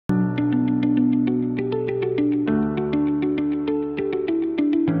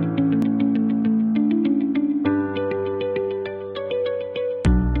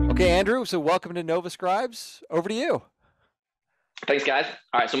Andrew. So welcome to Nova Scribes. Over to you. Thanks, guys.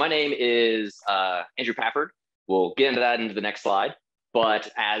 All right, so my name is Andrew Pafford. We'll get into that into the next slide. But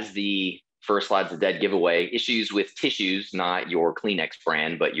as the first slide's the dead giveaway, issues with tissues, not your Kleenex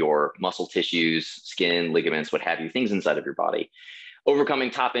brand, but your muscle tissues, skin, ligaments, what have you, things inside of your body. Overcoming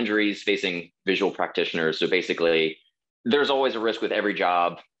top injuries facing visual practitioners. So basically, there's always a risk with every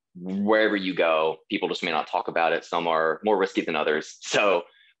job. Wherever you go, people just may not talk about it. Some are more risky than others. So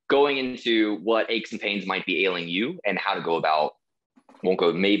going into what aches and pains might be ailing you and how to go about, won't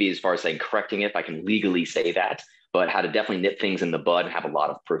go maybe as far as saying correcting it, if I can legally say that, but how to definitely nip things in the bud and have a lot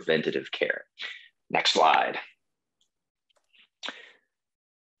of preventative care. Next slide.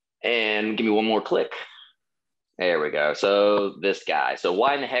 And give me one more click. There we go. So this guy. So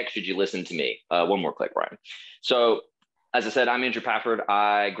why in the heck should you listen to me? One more click, Brian. So as I said, I'm Andrew Pafford.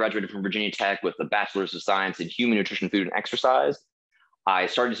 I graduated from Virginia Tech with a Bachelor's of Science in Human Nutrition, Food, and Exercise. I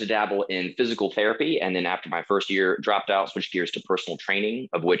started to dabble in physical therapy, and then after my first year, dropped out, switched gears to personal training,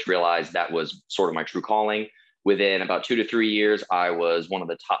 of which realized that was sort of my true calling. Within about 2 to 3 years, I was one of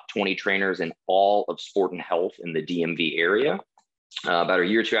the top 20 trainers in all of sport and health in the DMV area. About a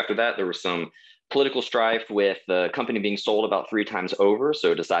year or two after that, there was some political strife with the company being sold about 3 times over,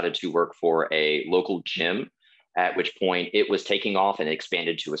 so decided to work for a local gym, at which point it was taking off and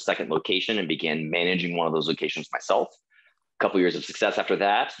expanded to a second location and began managing one of those locations myself. Couple years of success after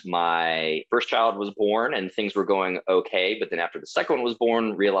that. My first child was born and things were going okay. But then after the second one was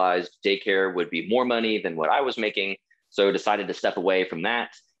born, realized daycare would be more money than what I was making. So decided to step away from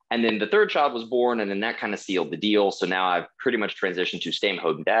that. And then the third child was born and then that kind of sealed the deal. So now I've pretty much transitioned to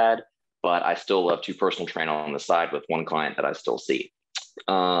stay-at-home dad, but I still love to personal train on the side with one client that I still see.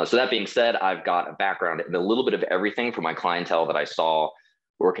 So that being said, I've got a background in a little bit of everything from my clientele that I saw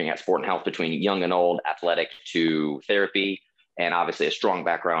working at sport and health, between young and old, athletic to therapy, and obviously a strong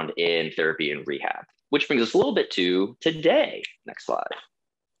background in therapy and rehab, which brings us a little bit to today. Next slide.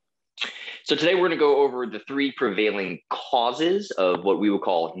 So today we're going to go over the 3 prevailing causes of what we would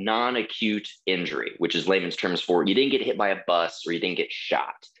call non-acute injury, which is layman's terms for you didn't get hit by a bus or you didn't get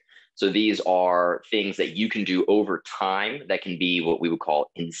shot. So these are things that you can do over time that can be what we would call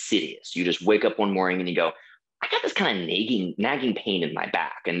insidious. You just wake up one morning and you go, I got this kind of nagging pain in my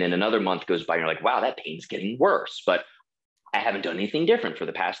back. And then another month goes by and you're like, wow, that pain's getting worse. But I haven't done anything different for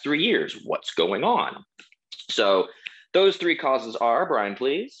the past 3 years. What's going on? So those 3 causes are, Brian,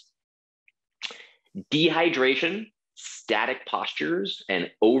 please. Dehydration, static postures,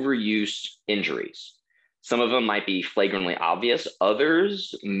 and overuse injuries. Some of them might be flagrantly obvious.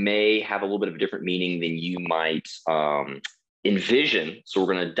 Others may have a little bit of a different meaning than you might envision. So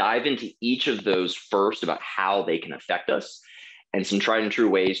we're going to dive into each of those first about how they can affect us and some tried and true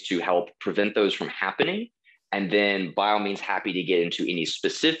ways to help prevent those from happening. And then by all means, happy to get into any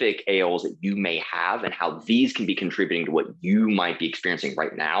specific ails that you may have and how these can be contributing to what you might be experiencing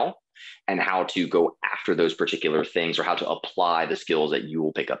right now and how to go after those particular things or how to apply the skills that you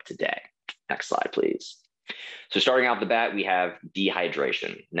will pick up today. Next slide, please. So starting out the bat, we have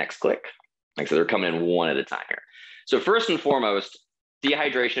dehydration. Next click. Like so they're coming in one at a time here. So first and foremost,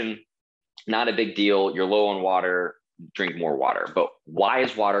 dehydration, not a big deal. You're low on water, drink more water. But why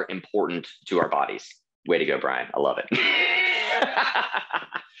is water important to our bodies? Way to go, Brian. I love it.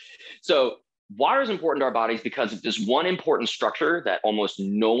 So water is important to our bodies because of this one important structure that almost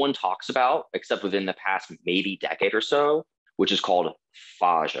no one talks about, except within the past maybe decade or so, which is called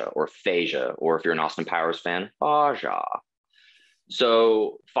fascia, or if you're an Austin Powers fan, fascia.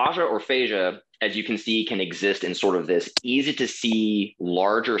 So fascia or fascia, as you can see, can exist in sort of this easy to see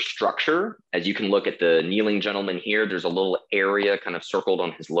larger structure. As you can look at the kneeling gentleman here, there's a little area kind of circled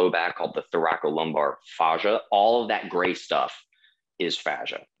on his low back called the thoracolumbar fascia. All of that gray stuff is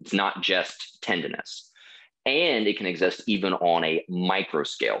fascia. It's not just tendinous. And it can exist even on a micro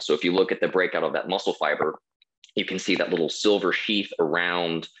scale. So if you look at the breakout of that muscle fiber, you can see that little silver sheath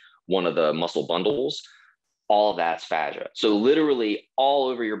around one of the muscle bundles. All of that's fascia. So literally all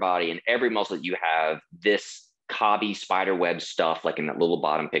over your body and every muscle that you have, this cobby spider web stuff, like in that little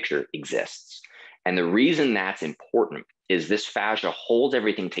bottom picture, exists. And the reason that's important is this fascia holds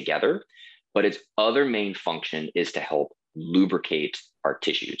everything together, but its other main function is to help lubricate our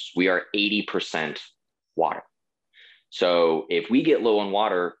tissues. We are 80% water. So if we get low on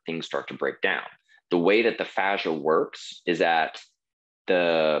water, things start to break down. The way that the fascia works is that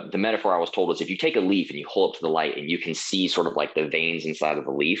the metaphor I was told is if you take a leaf and you hold it to the light and you can see sort of like the veins inside of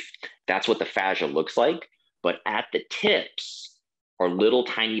the leaf, that's what the fascia looks like. But at the tips are little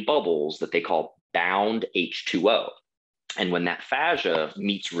tiny bubbles that they call bound H2O. And when that fascia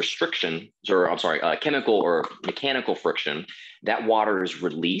meets chemical or mechanical friction, that water is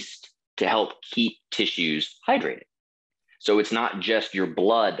released to help keep tissues hydrated. So it's not just your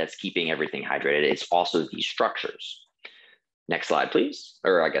blood that's keeping everything hydrated, it's also these structures. Next slide, please,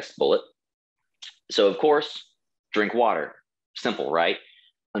 or I guess bullet. So of course, drink water. Simple, right?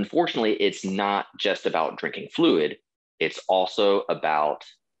 Unfortunately, it's not just about drinking fluid, it's also about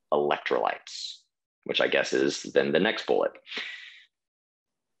electrolytes, which I guess is then the next bullet.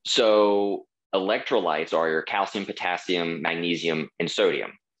 So electrolytes are your calcium, potassium, magnesium, and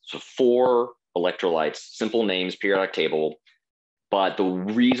sodium. So 4 electrolytes, simple names, periodic table. But the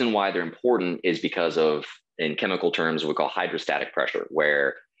reason why they're important is because of, in chemical terms, what we call hydrostatic pressure,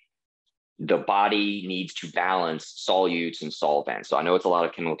 where the body needs to balance solutes and solvents. So I know it's a lot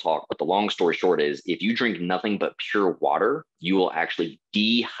of chemical talk, but the long story short is if you drink nothing but pure water, you will actually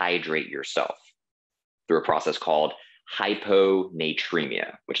dehydrate yourself through a process called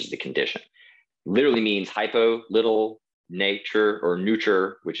hyponatremia, which is the condition. Literally means hypo, little, nature, or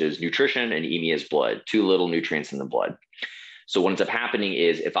nutri, which is nutrition, and emia is blood, too little nutrients in the blood. So what ends up happening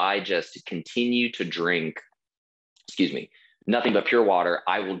is if I just continue to drink, nothing but pure water,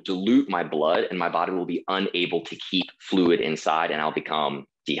 I will dilute my blood and my body will be unable to keep fluid inside and I'll become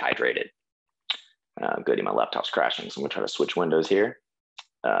dehydrated. Goody, my laptop's crashing, so I'm gonna try to switch windows here.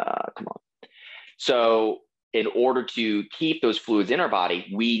 Come on. So in order to keep those fluids in our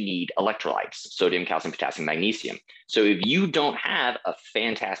body, we need electrolytes, sodium, calcium, potassium, magnesium. So if you don't have a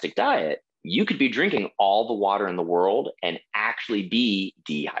fantastic diet, you could be drinking all the water in the world and actually be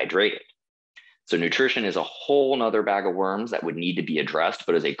dehydrated. So nutrition is a whole nother bag of worms that would need to be addressed,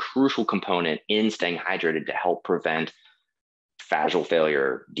 but is a crucial component in staying hydrated to help prevent phagal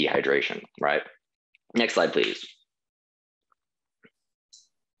failure, dehydration, right? Next slide, please.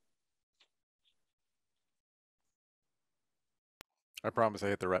 I promise I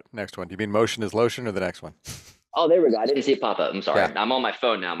hit the next one. Do you mean motion is lotion or the next one? Oh, there we go. I didn't see it pop up. I'm sorry. Yeah. I'm on my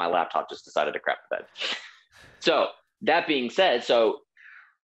phone now. My laptop just decided to crap the bed. So that being said, so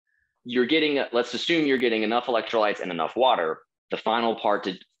you're getting, let's assume you're getting enough electrolytes and enough water. The final part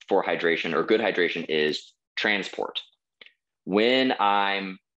for hydration or good hydration is transport. When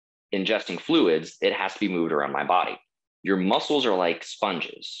I'm ingesting fluids, it has to be moved around my body. Your muscles are like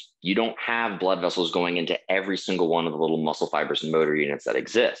sponges. You don't have blood vessels going into every single one of the little muscle fibers and motor units that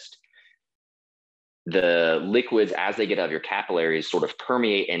exist. The liquids, as they get out of your capillaries, sort of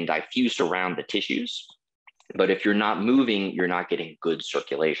permeate and diffuse around the tissues. But if you're not moving, you're not getting good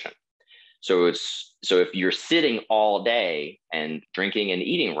circulation. So if you're sitting all day and drinking and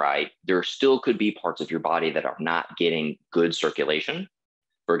eating right, there still could be parts of your body that are not getting good circulation.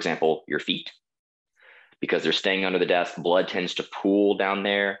 For example, your feet, because they're staying under the desk, blood tends to pool down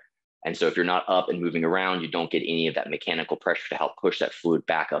there. And so if you're not up and moving around, you don't get any of that mechanical pressure to help push that fluid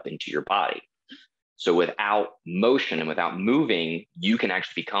back up into your body. So without motion and without moving, you can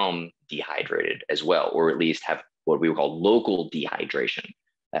actually become dehydrated as well, or at least have what we would call local dehydration.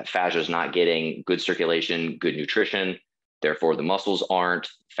 That fascia is not getting good circulation, good nutrition. Therefore, the muscles aren't.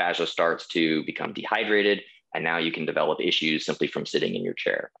 Fascia starts to become dehydrated, and now you can develop issues simply from sitting in your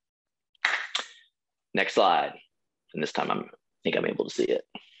chair. Next slide. And this time I think I'm able to see it.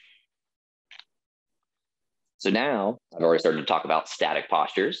 So now I've already started to talk about static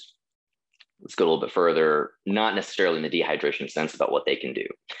postures. Let's go a little bit further, not necessarily in the dehydration sense, about what they can do.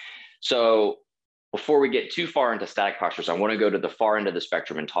 So before we get too far into static postures, I want to go to the far end of the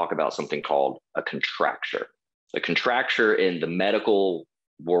spectrum and talk about something called a contracture. A contracture in the medical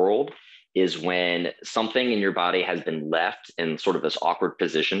world is when something in your body has been left in sort of this awkward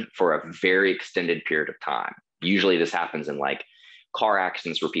position for a very extended period of time. Usually this happens in like car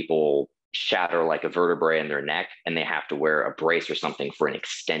accidents where people shatter like a vertebrae in their neck and they have to wear a brace or something for an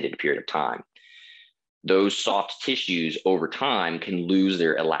extended period of time. Those soft tissues over time can lose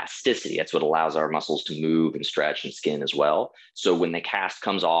their elasticity. That's what allows our muscles to move and stretch, and skin as well. So when the cast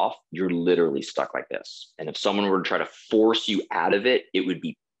comes off, you're literally stuck like this. And if someone were to try to force you out of it, it would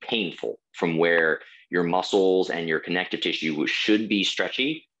be painful from where your muscles and your connective tissue, which should be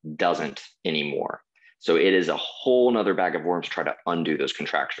stretchy, doesn't anymore. So it is a whole nother bag of worms to try to undo those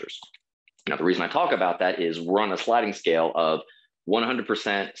contractures. Now, the reason I talk about that is we're on a sliding scale of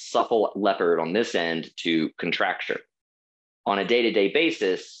 100% supple leopard on this end to contracture. On a day-to-day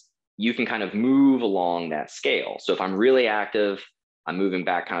basis, you can kind of move along that scale. So if I'm really active, I'm moving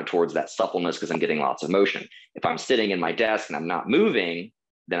back kind of towards that suppleness because I'm getting lots of motion. If I'm sitting in my desk and I'm not moving,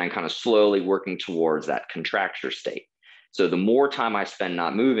 then I'm kind of slowly working towards that contracture state. So the more time I spend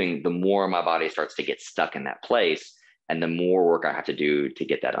not moving, the more my body starts to get stuck in that place and the more work I have to do to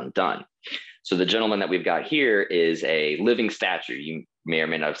get that undone. So the gentleman that we've got here is a living statue. You may or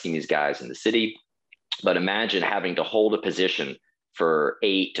may not have seen these guys in the city, but imagine having to hold a position for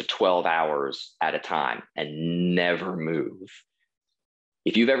 8 to 12 hours at a time and never move.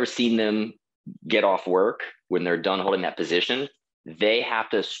 If you've ever seen them get off work, when they're done holding that position, they have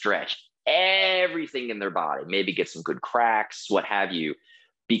to stretch everything in their body, maybe get some good cracks, what have you,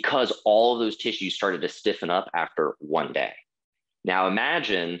 because all of those tissues started to stiffen up after one day. Now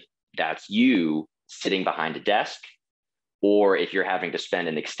imagine that's you sitting behind a desk, or if you're having to spend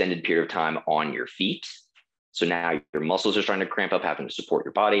an extended period of time on your feet. So now your muscles are starting to cramp up, having to support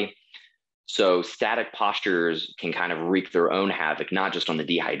your body. So static postures can kind of wreak their own havoc, not just on the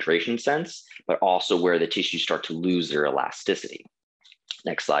dehydration sense, but also where the tissues start to lose their elasticity.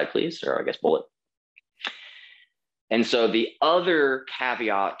 Next slide, please, or I guess bullet. And so the other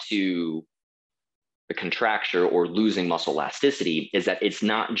caveat to the contracture or losing muscle elasticity is that it's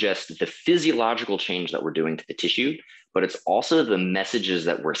not just the physiological change that we're doing to the tissue, but it's also the messages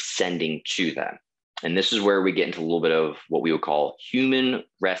that we're sending to them. And this is where we get into a little bit of what we would call human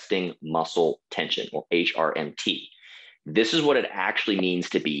resting muscle tension, or HRMT. This is what it actually means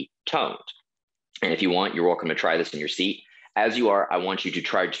to be toned. And if you want, you're welcome to try this in your seat. As you are, I want you to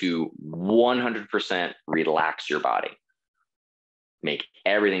try to 100% relax your body. Make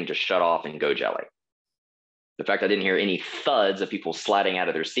everything just shut off and go jelly. The fact I didn't hear any thuds of people sliding out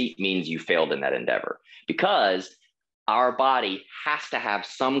of their seat means you failed in that endeavor, because our body has to have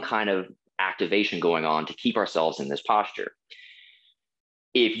some kind of activation going on to keep ourselves in this posture.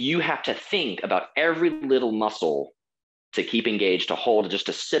 If you have to think about every little muscle to keep engaged, to hold, just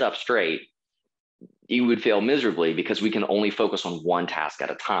to sit up straight, you would fail miserably, because we can only focus on one task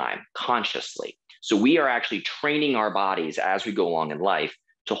at a time consciously. So we are actually training our bodies as we go along in life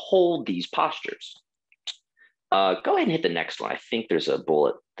to hold these postures. Go ahead and hit the next one. I think there's a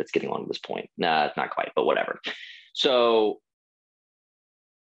bullet that's getting on to this point. Nah, not quite, but whatever. So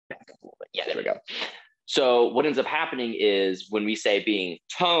yeah, there we go. So what ends up happening is when we say being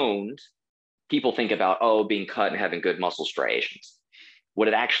toned, people think about, oh, being cut and having good muscle striations. What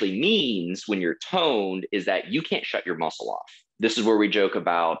it actually means when you're toned is that you can't shut your muscle off. This is where we joke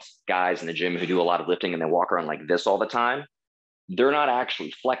about guys in the gym who do a lot of lifting and they walk around like this all the time. They're not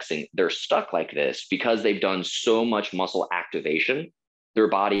actually flexing. They're stuck like this because they've done so much muscle activation. Their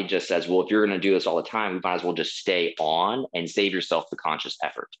body just says, well, if you're going to do this all the time, we might as well just stay on and save yourself the conscious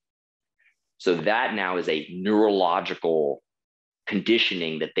effort. So that now is a neurological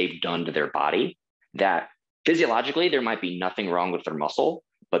conditioning that they've done to their body, that physiologically there might be nothing wrong with their muscle,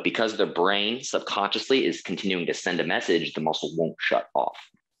 but because the brain subconsciously is continuing to send a message, the muscle won't shut off.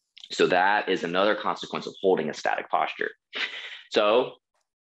 So that is another consequence of holding a static posture. So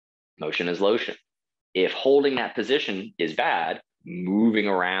motion is lotion. If holding that position is bad, moving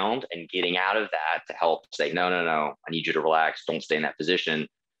around and getting out of that to help say, no, I need you to relax, don't stay in that position,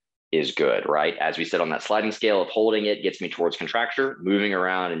 is good, right? As we said on that sliding scale of holding it gets me towards contracture, moving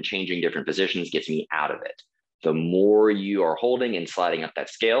around and changing different positions gets me out of it. The more you are holding and sliding up that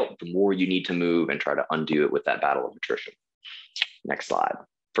scale, the more you need to move and try to undo it with that battle of attrition. Next slide,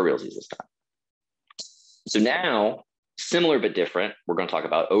 for realsies this time. So now, similar but different, we're going to talk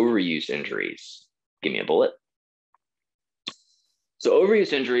about overuse injuries. Give me a bullet. So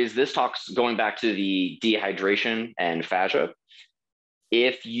overuse injuries, this talks going back to the dehydration and fascia.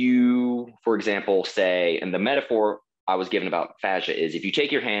 If you, for example, say, and the metaphor I was given about fascia is if you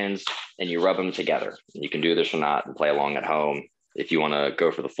take your hands and you rub them together, and you can do this or not and play along at home if you want to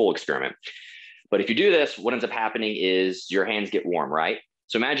go for the full experiment. But if you do this, what ends up happening is your hands get warm, right?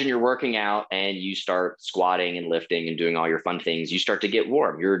 So imagine you're working out and you start squatting and lifting and doing all your fun things. You start to get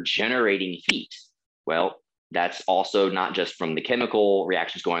warm. You're generating heat. Well, that's also not just from the chemical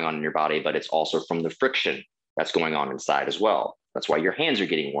reactions going on in your body, but it's also from the friction that's going on inside as well. That's why your hands are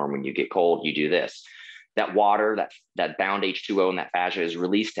getting warm. When you get cold, you do this. That water, that bound H2O and that fascia is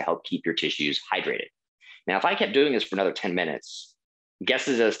released to help keep your tissues hydrated. Now, if I kept doing this for another 10 minutes,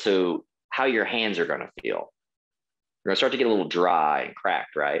 guesses as to how your hands are going to feel. You're going to start to get a little dry and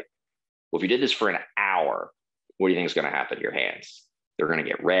cracked, right? Well, if you did this for an hour, what do you think is going to happen to your hands? They're going to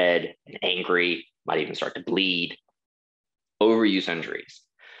get red and angry, might even start to bleed. Overuse injuries.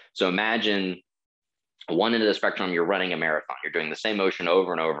 So imagine one end of the spectrum, you're running a marathon. You're doing the same motion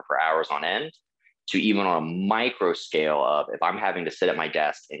over and over for hours on end, to even on a micro scale of if I'm having to sit at my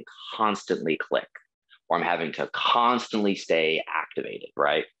desk and constantly click, or I'm having to constantly stay activated,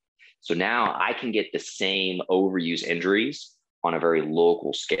 right? So now I can get the same overuse injuries on a very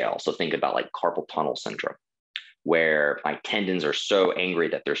local scale. So think about like carpal tunnel syndrome, where my tendons are so angry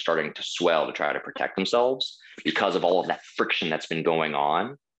that they're starting to swell to try to protect themselves because of all of that friction that's been going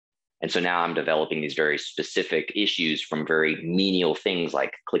on. And so now I'm developing these very specific issues from very menial things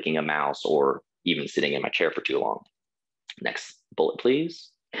like clicking a mouse or even sitting in my chair for too long. Next Bullet, please.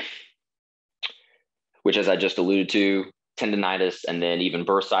 Which, as I just alluded to, tendonitis and then even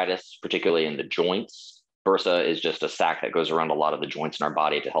bursitis, particularly in the joints. Bursa is just a sac that goes around a lot of the joints in our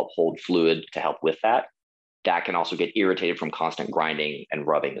body to help hold fluid to help with that. That can also get irritated from constant grinding and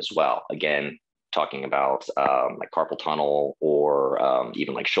rubbing as well. Again, talking about like carpal tunnel or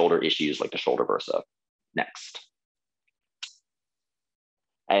even like shoulder issues like the shoulder bursa. Next.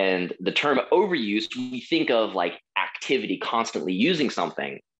 And the term overuse, we think of like activity, constantly using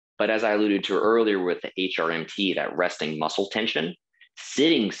something. But as I alluded to earlier with the HRMT, that resting muscle tension,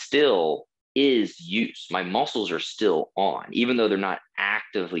 sitting still is use. My muscles are still on. Even though they're not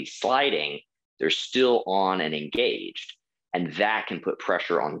actively sliding, they're still on and engaged. And that can put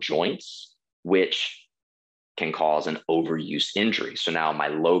pressure on joints, which can cause an overuse injury. So now my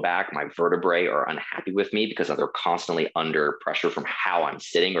low back, my vertebrae are unhappy with me because they're constantly under pressure from how I'm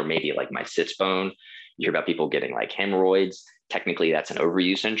sitting, or maybe like my sits bone. You hear about people getting like hemorrhoids. Technically, that's an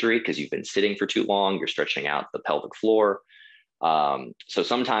overuse injury because you've been sitting for too long. You're stretching out the pelvic floor. So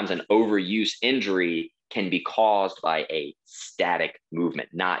sometimes an overuse injury can be caused by a static movement,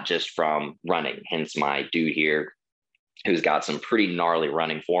 not just from running. Hence my dude here who's got some pretty gnarly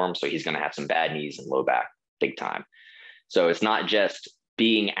running form. So he's going to have some bad knees and low back big time. So it's not just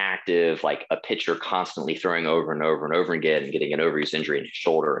being active, like a pitcher constantly throwing over and over and over again and getting an overuse injury in his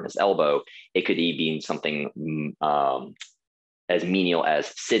shoulder and his elbow. It could even be something as menial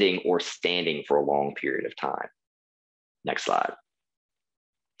as sitting or standing for a long period of time. Next slide.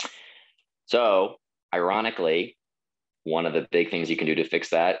 So ironically, one of the big things you can do to fix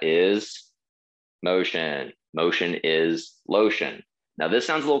that is motion. Motion is lotion. Now, this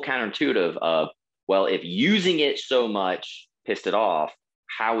sounds a little counterintuitive of, well, if using it so much pissed it off,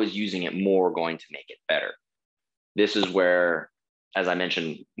 how is using it more going to make it better? This is where, as I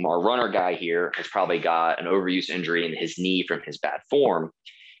mentioned, our runner guy here has probably got an overuse injury in his knee from his bad form.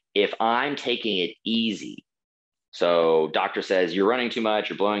 If I'm taking it easy, so doctor says you're running too much,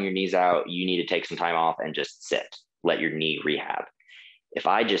 you're blowing your knees out, you need to take some time off and just sit, let your knee rehab. If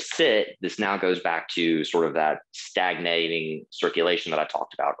I just sit, this now goes back to sort of that stagnating circulation that I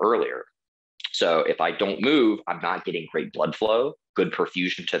talked about earlier. So if I don't move, I'm not getting great blood flow, good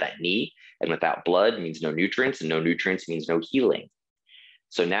perfusion to that knee. And without blood means no nutrients, and no nutrients means no healing.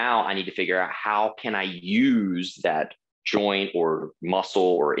 So now I need to figure out how can I use that joint or muscle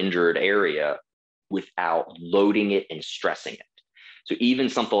or injured area without loading it and stressing it. So even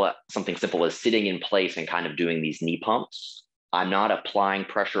something simple as sitting in place and kind of doing these knee pumps, I'm not applying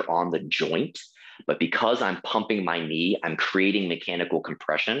pressure on the joint, but because I'm pumping my knee, I'm creating mechanical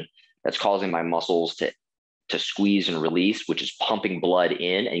compression that's causing my muscles to squeeze and release, which is pumping blood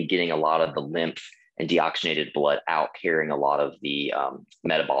in and getting a lot of the lymph and deoxygenated blood out, carrying a lot of the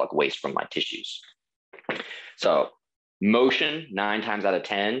metabolic waste from my tissues. So motion, 9 times out of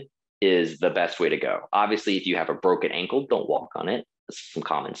 10, is the best way to go. Obviously, if you have a broken ankle, don't walk on it. That's some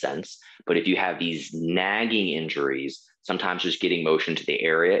common sense. But if you have these nagging injuries, sometimes just getting motion to the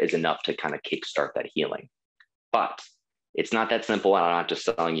area is enough to kind of kickstart that healing. But it's not that simple, and I'm not just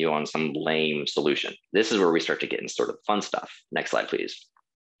selling you on some lame solution. This is where we start to get into sort of fun stuff. Next slide, please.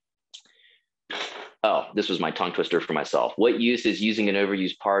 Oh, this was my tongue twister for myself. What use is using an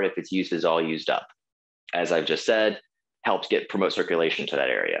overused part if its use is all used up? As I've just said, helps promote circulation to that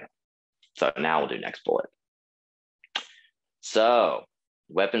area. So now we'll do next bullet. So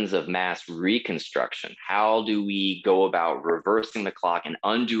weapons of mass reconstruction. How do we go about reversing the clock and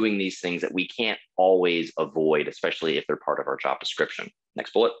undoing these things that we can't always avoid, especially if they're part of our job description?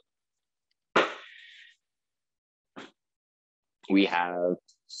 Next bullet. We have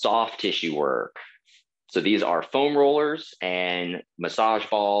soft tissue work. So these are foam rollers and massage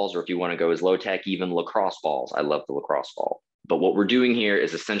balls, or if you want to go as low tech, even lacrosse balls. I love the lacrosse ball. But what we're doing here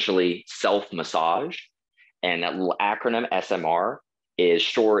is essentially self-massage. And that little acronym SMR is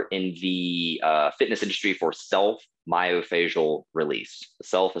short in the fitness industry for self-myofascial release. The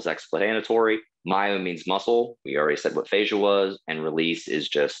self is explanatory. Myo means muscle. We already said what fascia was. And release is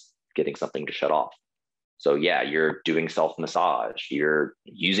just getting something to shut off. So yeah, you're doing self-massage. You're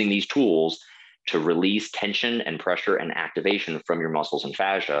using these tools to release tension and pressure and activation from your muscles and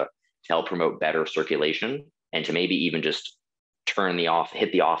fascia to help promote better circulation and to maybe even just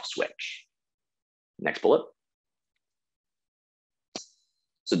hit the off switch. Next bullet.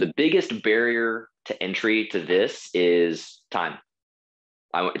 So the biggest barrier to entry to this is time.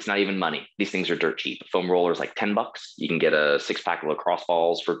 It's not even money. These things are dirt cheap. Foam roller is like $10. You can get a 6-pack of lacrosse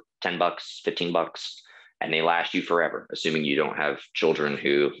balls for $10, $15, and they last you forever, assuming you don't have children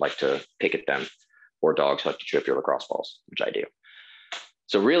who like to pick at them or dogs who like to chew up your lacrosse balls, which I do.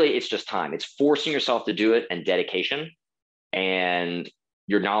 So really, it's just time. It's forcing yourself to do it and dedication. And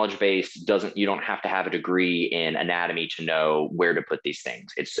your knowledge base you don't have to have a degree in anatomy to know where to put these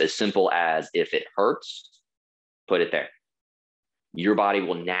things. It's as simple as if it hurts, put it there. Your body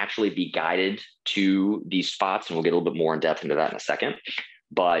will naturally be guided to these spots, and we'll get a little bit more in depth into that in a second.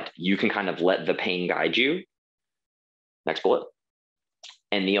 But you can kind of let the pain guide you. Next bullet.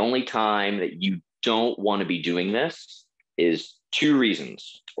 And the only time that you don't want to be doing this is two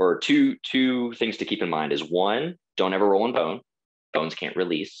reasons, or two things to keep in mind is one, don't ever roll in bone. Bones can't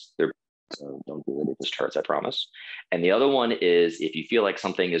release. So don't do it. It just hurts, I promise. And the other one is if you feel like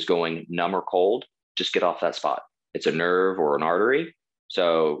something is going numb or cold, just get off that spot. It's a nerve or an artery.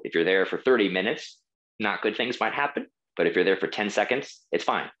 So if you're there for 30 minutes, not good things might happen. But if you're there for 10 seconds, it's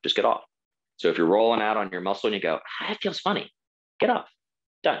fine. Just get off. So if you're rolling out on your muscle and you go, it feels funny, get off.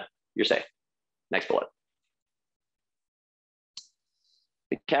 Done. You're safe. Next bullet.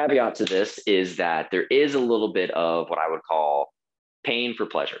 The caveat to this is that there is a little bit of what I would call pain for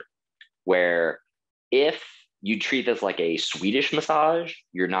pleasure, where if you treat this like a Swedish massage,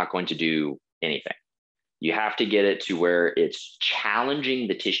 you're not going to do anything. You have to get it to where it's challenging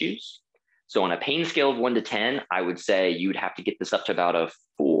the tissues. So on a pain scale of 1 to 10, I would say you'd have to get this up to about a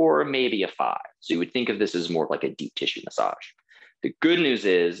 4, maybe a 5. So you would think of this as more like a deep tissue massage. The good news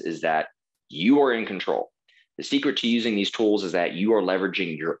is that you are in control. The secret to using these tools is that you are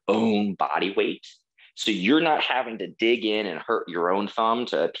leveraging your own body weight. So you're not having to dig in and hurt your own thumb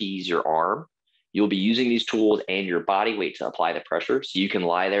to appease your arm. You'll be using these tools and your body weight to apply the pressure, so you can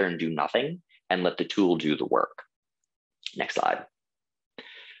lie there and do nothing and let the tool do the work. Next slide.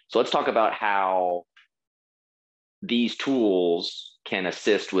 So let's talk about how these tools can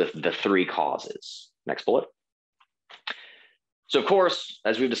assist with the 3 causes. Next bullet. So of course,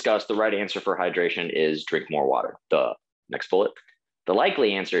 as we've discussed, the right answer for hydration is drink more water. Duh. Next bullet. The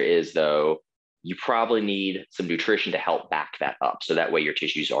likely answer is, though, you probably need some nutrition to help back that up. So that way your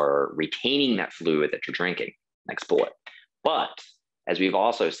tissues are retaining that fluid that you're drinking. Next bullet. But as we've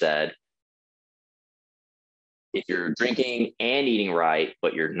also said, if you're drinking and eating right,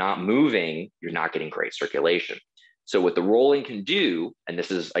 but you're not moving, you're not getting great circulation. So what the rolling can do, and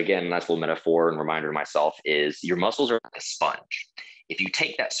this is, again, a nice little metaphor and reminder to myself, is your muscles are like a sponge. If you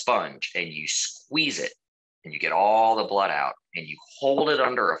take that sponge and you squeeze it and you get all the blood out and you hold it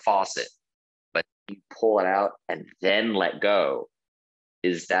under a faucet, but you pull it out and then let go,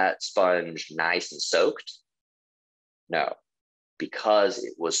 is that sponge nice and soaked? No, because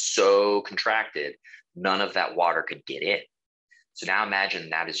it was so contracted, none of that water could get in. So now imagine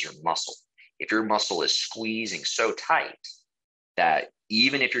that is your muscle. If your muscle is squeezing so tight that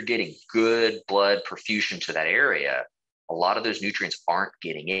even if you're getting good blood perfusion to that area, a lot of those nutrients aren't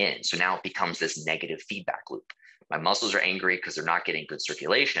getting in. So now it becomes this negative feedback loop. My muscles are angry because they're not getting good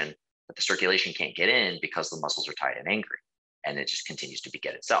circulation, but the circulation can't get in because the muscles are tight and angry. And it just continues to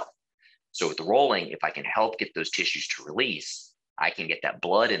beget itself. So with the rolling, if I can help get those tissues to release, I can get that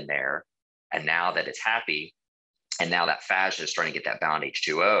blood in there. And now that it's happy, and now that fascia is starting to get that bound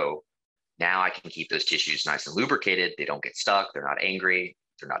H2O, now I can keep those tissues nice and lubricated. They don't get stuck. They're not angry.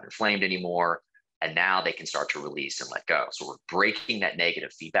 They're not inflamed anymore. And now they can start to release and let go. So we're breaking that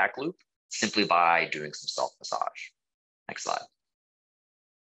negative feedback loop simply by doing some self-massage. Next slide.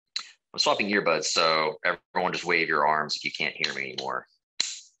 I'm swapping earbuds, so everyone just wave your arms if you can't hear me anymore.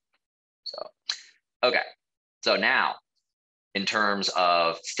 So, okay. So now, in terms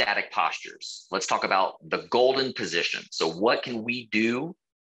of static postures, let's talk about the golden position. So what can we do?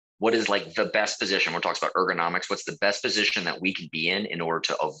 What is like the best position? We're talking about ergonomics. What's the best position that we can be in order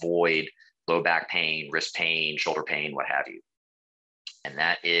to avoid low back pain, wrist pain, shoulder pain, what have you? And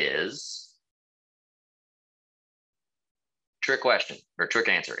that is trick question or trick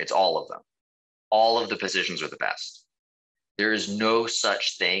answer. It's all of them. All of the positions are the best. There is no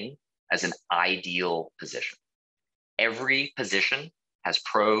such thing as an ideal position. Every position has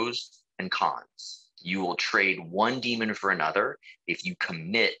pros and cons. You will trade one demon for another if you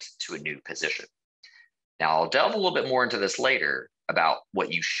commit to a new position. Now, I'll delve a little bit more into this later about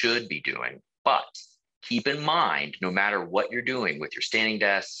what you should be doing, but keep in mind, no matter what you're doing with your standing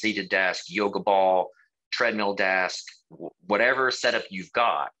desk, seated desk, yoga ball, treadmill desk, whatever setup you've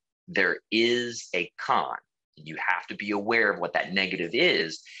got, there is a con. You have to be aware of what that negative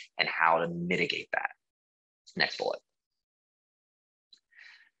is and how to mitigate that. Next bullet.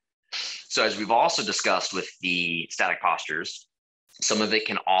 So as we've also discussed with the static postures, some of it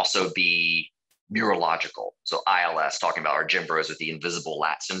can also be neurological. So ILS, talking about our gym bros with the invisible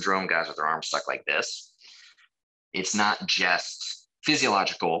lat syndrome, guys with their arms stuck like this. It's not just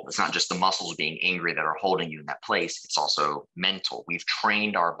physiological. It's not just the muscles being angry that are holding you in that place. It's also mental. We've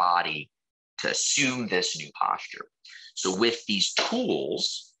trained our body to assume this new posture. So with these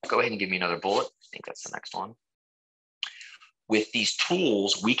tools, go ahead and give me another bullet. I think that's the next one. With these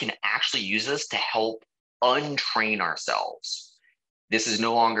tools, we can actually use this to help untrain ourselves. This is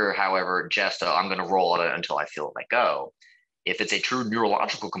no longer, however, just I'm going to roll it until I feel it let go. If it's a true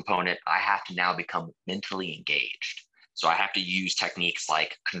neurological component, I have to now become mentally engaged. So I have to use techniques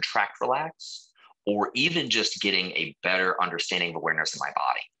like contract, relax, or even just getting a better understanding of awareness in my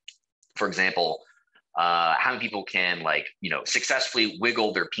body. For example, how many people can successfully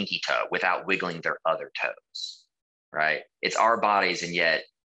wiggle their pinky toe without wiggling their other toes, right? It's our bodies, and yet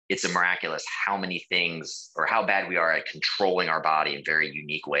it's a miraculous how many things or how bad we are at controlling our body in very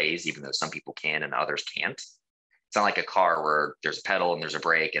unique ways, even though some people can and others can't. It's not like a car where there's a pedal and there's a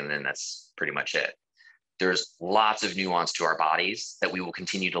brake and then that's pretty much it. There's lots of nuance to our bodies that we will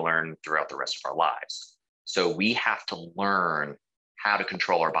continue to learn throughout the rest of our lives. So we have to learn how to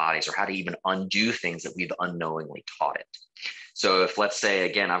control our bodies or how to even undo things that we've unknowingly taught it. So if, let's say,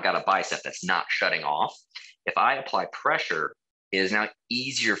 again, I've got a bicep that's not shutting off, if I apply pressure, it is now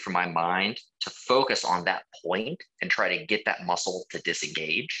easier for my mind to focus on that point and try to get that muscle to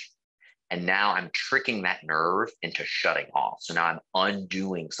disengage. And now I'm tricking that nerve into shutting off. So now I'm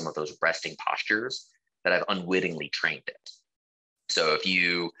undoing some of those resting postures that I've unwittingly trained it. So if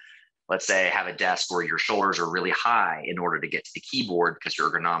you, let's say, have a desk where your shoulders are really high in order to get to the keyboard because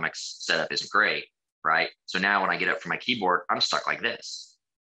your ergonomics setup isn't great, right? So now when I get up from my keyboard, I'm stuck like this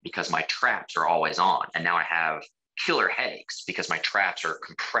because my traps are always on. And now I have killer headaches because my traps are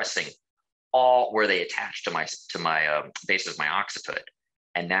compressing all where they attach to my base of my occiput.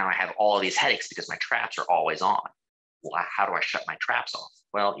 And now I have all of these headaches because my traps are always on. Well, how do I shut my traps off?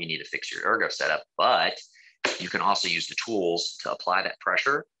 Well, you need to fix your ergo setup, but you can also use the tools to apply that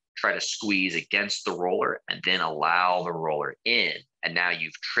pressure, try to squeeze against the roller, and then allow the roller in. And now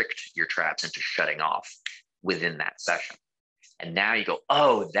you've tricked your traps into shutting off within that session. And now you go,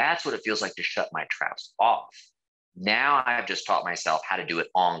 oh, that's what it feels like to shut my traps off. Now I've just taught myself how to do it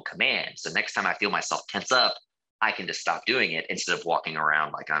on command. So next time I feel myself tense up, I can just stop doing it instead of walking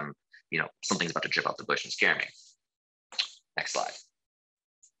around like I'm, something's about to jump out the bush and scare me. Next slide.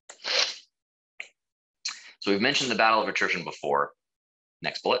 So we've mentioned the battle of attrition before.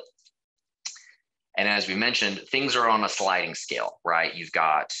 Next bullet. And as we mentioned, things are on a sliding scale, right? You've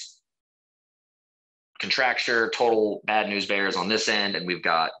got contracture, total bad news bears on this end, and we've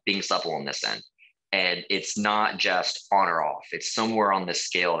got being supple on this end. And it's not just on or off. It's somewhere on this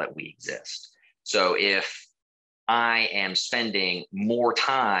scale that we exist. So if I am spending more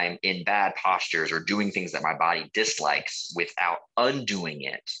time in bad postures or doing things that my body dislikes without undoing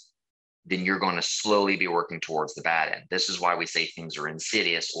it, then you're going to slowly be working towards the bad end. This is why we say things are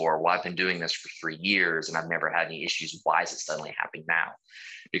insidious, or, well, I've been doing this for 3 years and I've never had any issues. Why is it suddenly happening now?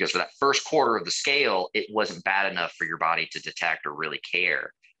 Because for that first quarter of the scale, it wasn't bad enough for your body to detect or really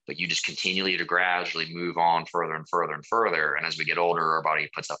care, but you just continually to gradually move on further and further and further. And as we get older, our body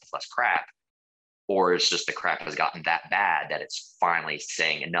puts up with less crap. Or it's just the crap has gotten that bad that it's finally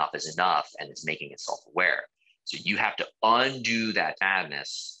saying enough is enough and it's making itself aware. So you have to undo that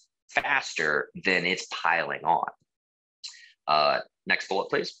madness faster than it's piling on. Next bullet,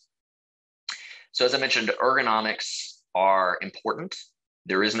 please. So as I mentioned, ergonomics are important.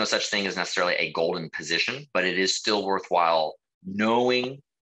 There is no such thing as necessarily a golden position, but it is still worthwhile knowing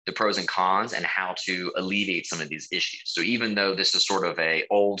the pros and cons and how to alleviate some of these issues. So even though this is sort of a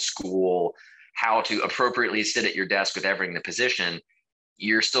old school how to appropriately sit at your desk with everything in the position,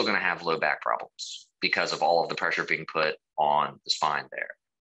 you're still going to have low back problems because of all of the pressure being put on the spine there.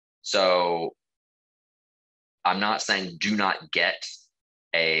 So I'm not saying do not get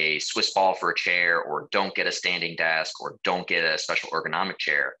a Swiss ball for a chair, or don't get a standing desk, or don't get a special ergonomic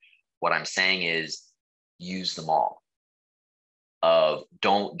chair. What I'm saying is use them all.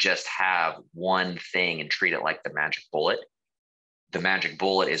 Don't just have one thing and treat it like the magic bullet. The magic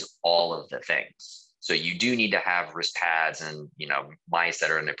bullet is all of the things. So you do need to have wrist pads and mice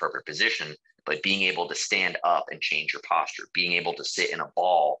that are in the appropriate position, but being able to stand up and change your posture, being able to sit in a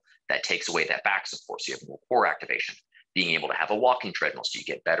ball that takes away that back support so you have more core activation, being able to have a walking treadmill so you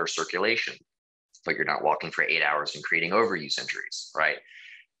get better circulation, but you're not walking for 8 hours and creating overuse injuries, right?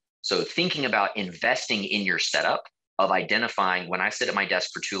 So thinking about investing in your setup, of identifying when I sit at my desk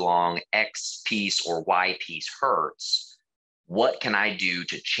for too long, X piece or Y piece hurts. What can I do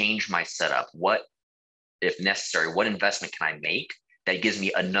to change my setup? What, if necessary, what investment can I make that gives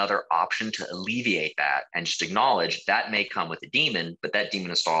me another option to alleviate that, and just acknowledge that may come with a demon, but that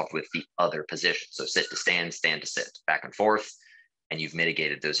demon is solved with the other position. So sit to stand, stand to sit, back and forth, and you've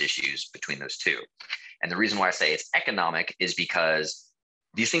mitigated those issues between those two. And the reason why I say it's economic is because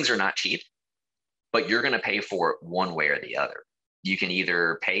these things are not cheap. but you're going to pay for it one way or the other. You can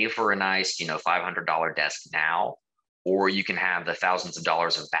either pay for a nice, $500 desk now, or you can have the thousands of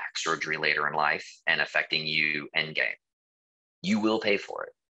dollars of back surgery later in life and affecting you end game. You will pay for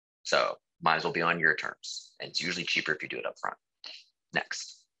it. So might as well be on your terms. And it's usually cheaper if you do it up front.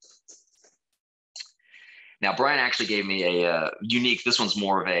 Next. Now, Brian actually gave me a unique, this one's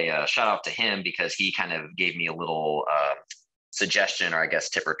more of a shout out to him because he kind of gave me a little suggestion, or I guess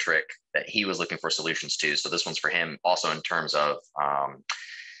tip or trick that he was looking for solutions to. So this one's for him also in terms of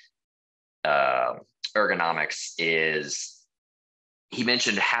ergonomics. Is he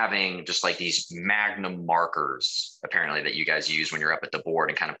mentioned having just like these magnum markers, apparently, that you guys use when you're up at the board,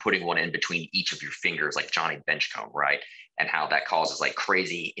 and kind of putting one in between each of your fingers, like Johnny Benchcomb, right? And how that causes like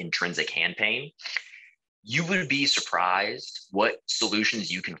crazy intrinsic hand pain. You would be surprised what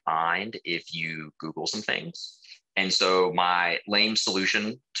solutions you can find if you Google some things. And so my lame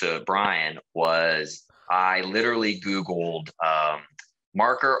solution to Brian was I literally Googled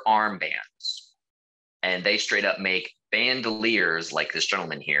marker armbands, and they straight up make bandoliers like this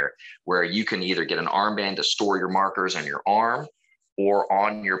gentleman here, where you can either get an armband to store your markers on your arm or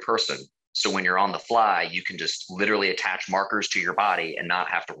on your person. So when you're on the fly, you can just literally attach markers to your body and not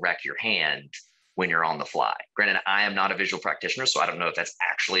have to wreck your hand when you're on the fly. Granted, I am not a visual practitioner, so I don't know if that's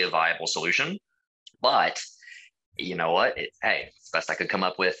actually a viable solution, but you know what? Hey, it's the best I could come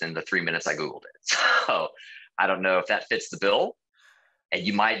up with in the 3 minutes I Googled it. So I don't know if that fits the bill, and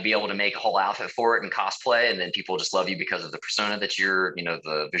you might be able to make a whole outfit for it and cosplay, and then people just love you because of the persona that you're,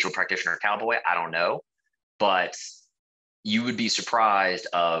 the visual practitioner cowboy. I don't know, but you would be surprised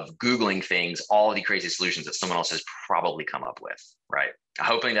of Googling things, all the crazy solutions that someone else has probably come up with, right?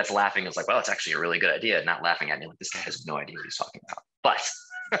 Hoping that's laughing is like, well, it's actually a really good idea, not laughing at me like this guy has no idea what he's talking about. But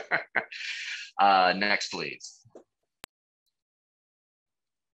next, please.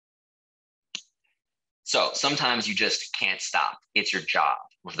 So sometimes you just can't stop. It's your job.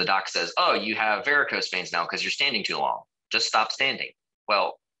 If the doc says, oh, you have varicose veins now because you're standing too long, just stop standing.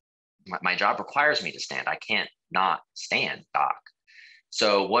 Well, my job requires me to stand. I can't not stand, doc.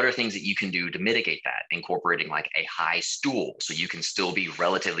 So what are things that you can do to mitigate that? Incorporating like a high stool, so you can still be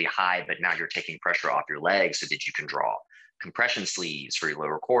relatively high, but now you're taking pressure off your legs so that you can draw. Compression sleeves for your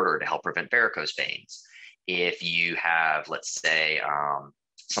lower quarter to help prevent varicose veins. If you have, let's say,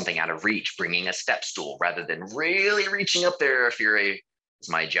 something out of reach, bringing a step stool rather than really reaching up there if you're as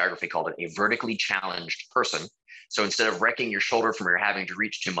my geography called it, a vertically challenged person. So instead of wrecking your shoulder from your having to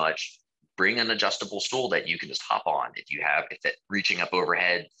reach too much, bring an adjustable stool that you can just hop on. If that reaching up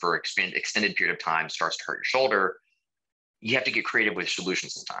overhead for extended period of time starts to hurt your shoulder, you have to get creative with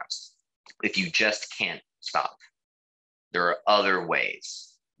solutions sometimes. If you just can't stop, there are other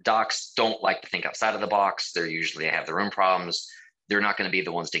ways. Docs don't like to think outside of the box. They have their own problems. They're not going to be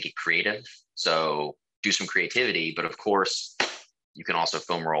the ones to get creative. So do some creativity, but of course, you can also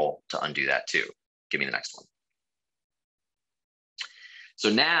foam roll to undo that too. Give me the next one. So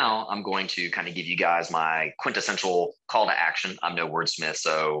now I'm going to kind of give you guys my quintessential call to action. I'm no wordsmith,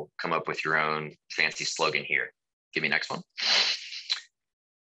 so come up with your own fancy slogan here. Give me the next one.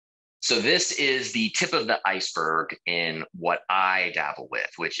 So this is the tip of the iceberg in what I dabble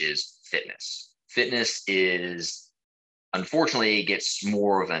with, which is fitness. Fitness is, unfortunately, gets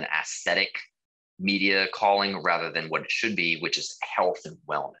more of an aesthetic media calling rather than what it should be, which is health and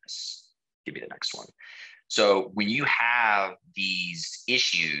wellness. Give me the next one. So when you have these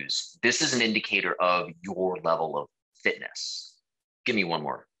issues, this is an indicator of your level of fitness. Give me one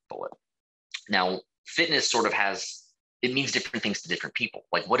more bullet. Now, fitness sort of it means different things to different people.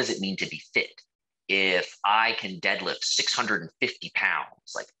 Like, what does it mean to be fit? If I can deadlift 650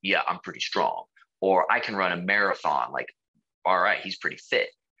 pounds, like, yeah, I'm pretty strong. Or I can run a marathon, like, all right, he's pretty fit.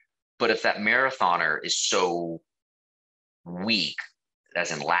 But if that marathoner is so weak,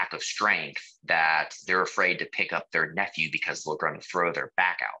 as in lack of strength, that they're afraid to pick up their nephew because they're going to throw their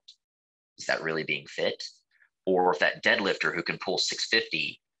back out, is that really being fit? Or if that deadlifter who can pull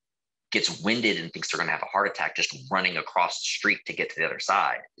 650 gets winded and thinks they're going to have a heart attack just running across the street to get to the other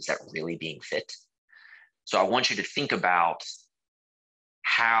side, is that really being fit? So I want you to think about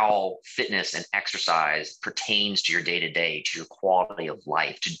how fitness and exercise pertains to your day-to-day, to your quality of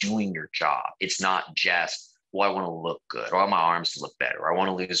life, to doing your job. It's not just, well, I want to look good, or I want my arms to look better, or I want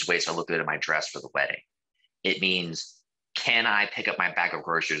to lose weight so I look good in my dress for the wedding. It means, can I pick up my bag of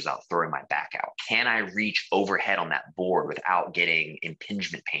groceries without throwing my back out? Can I reach overhead on that board without getting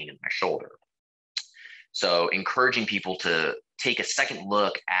impingement pain in my shoulder? So encouraging people to take a second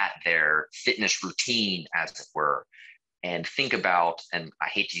look at their fitness routine, as it were, and think about, and I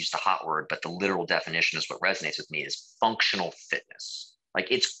hate to use the hot word, but the literal definition is what resonates with me, is functional fitness. Like,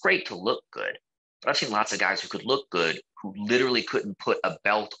 it's great to look good, But I've seen lots of guys who could look good who literally couldn't put a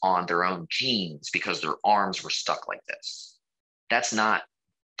belt on their own jeans because their arms were stuck like this. That's not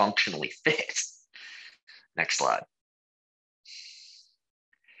functionally fit. Next slide.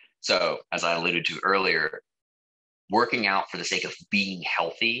 So, as I alluded to earlier, working out for the sake of being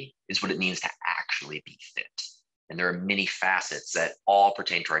healthy is what it means to actually be fit. And there are many facets that all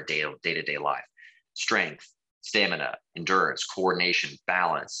pertain to our day-to-day life: strength, stamina, endurance, coordination,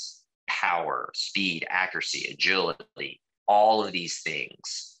 balance, power, speed, accuracy, agility, all of these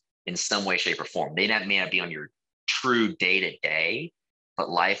things in some way, shape, or form. They may not be on your true day-to-day, but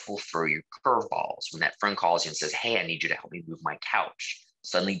life will throw you curveballs. When that friend calls you and says, hey, I need you to help me move my couch,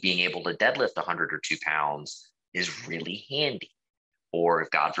 suddenly being able to deadlift 100 or 2 pounds is really handy. Or if,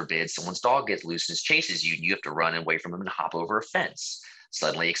 God forbid, someone's dog gets loose and chases you, and you have to run away from them and hop over a fence.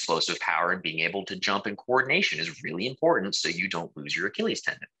 Suddenly, explosive power and being able to jump and coordination is really important so you don't lose your Achilles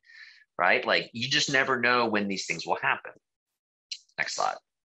tendon, right? Like, you just never know when these things will happen. Next slide.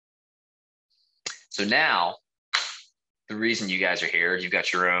 So now, the reason you guys are here, you've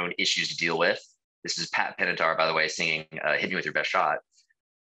got your own issues to deal with. This is Pat Benatar, by the way, singing Hit Me With Your Best Shot.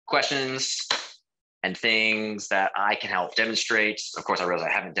 Questions and things that I can help demonstrate. Of course, I realize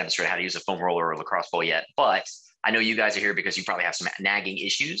I haven't demonstrated how to use a foam roller or a lacrosse ball yet, but I know you guys are here because you probably have some nagging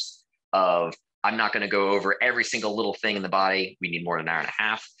issues of, I'm not going to go over every single little thing in the body. We need more than an hour and a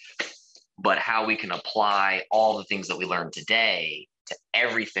half, but how we can apply all the things that we learned today to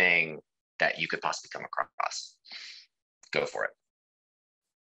everything that you could possibly come across. Go for it.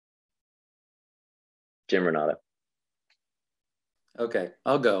 Jim Renato. Okay,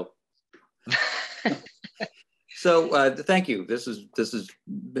 I'll go. So thank you. This has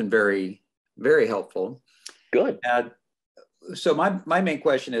been very, very helpful. Good. So my main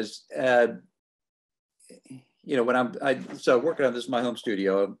question is, when so working on this in my home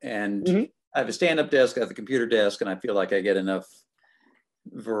studio, and I have a stand-up desk, I have a computer desk, and I feel like I get enough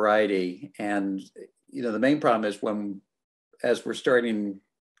variety. And the main problem is as we're starting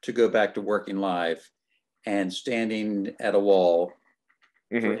to go back to working live and standing at a wall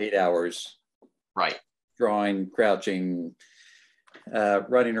for 8 hours, right? Drawing, crouching,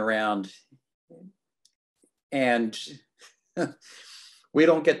 running around, and we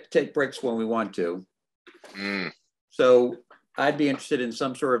don't get to take breaks when we want to. So I'd be interested in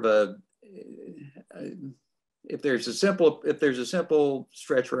some sort of if there's a simple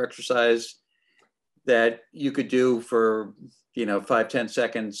stretch or exercise that you could do for 5-10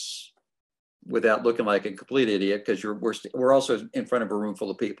 seconds without looking like a complete idiot, because we're also in front of a room full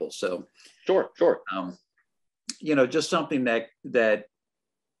of people. So sure. Just something that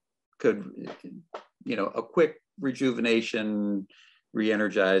could, a quick rejuvenation,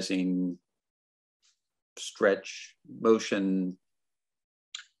 re-energizing stretch motion.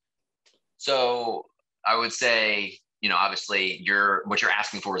 So I would say, obviously what you're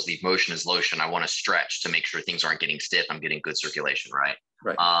asking for is the motion is lotion. I want to stretch to make sure things aren't getting stiff. I'm getting good circulation, right?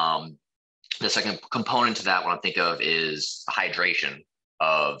 Right. The second component to that, what I think of, is hydration.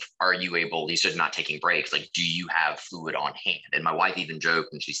 Are you able, you said not taking breaks, like, do you have fluid on hand? And my wife even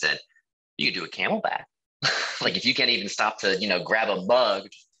joked and she said, you could do a camelback. Like, if you can't even stop to, grab a mug,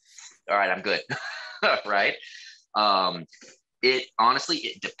 all right, I'm good. Right.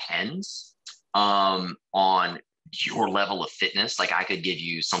 It depends on your level of fitness. Like, I could give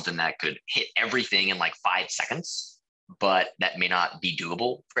you something that could hit everything in like 5 seconds, but that may not be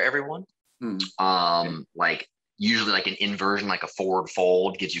doable for everyone. Like, usually like an inversion, like a forward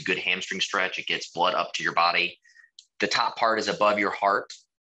fold, gives you good hamstring stretch. It gets blood up to your body. The top part is above your heart.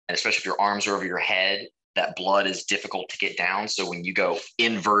 And especially if your arms are over your head, that blood is difficult to get down. So when you go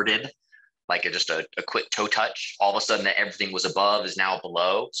inverted, like just a quick toe touch, all of a sudden that everything was above is now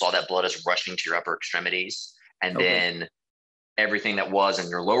below. So all that blood is rushing to your upper extremities. And then everything that was in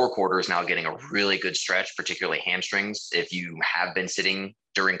your lower quarter is now getting a really good stretch, particularly hamstrings. If you have been sitting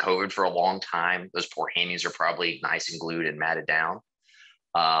during COVID for a long time, those poor hammies are probably nice and glued and matted down.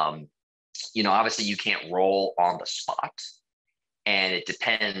 Obviously you can't roll on the spot, and it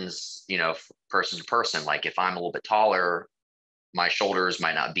depends, person to person. Like, if I'm a little bit taller, my shoulders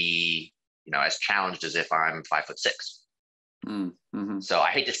might not be, as challenged as if I'm 5'6". So I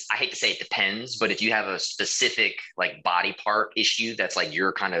hate to say it depends, but if you have a specific like body part issue that's like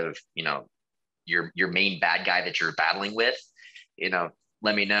your kind of, your main bad guy that you're battling with,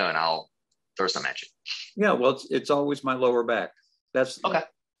 let me know and I'll throw some at you. Yeah, well, it's always my lower back. That's okay.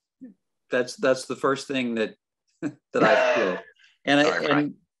 That's the first thing that I feel. And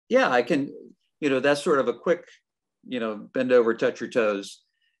I can, that's sort of a quick, bend over, touch your toes.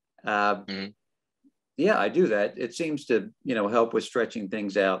 Yeah, I do that. It seems to, help with stretching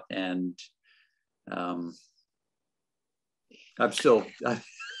things out. And I'm still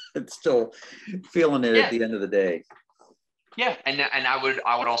feeling it at the end of the day. Yeah, and I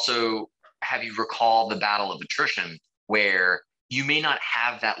would also have you recall the battle of attrition, where you may not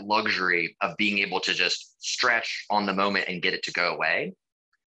have that luxury of being able to just stretch on the moment and get it to go away,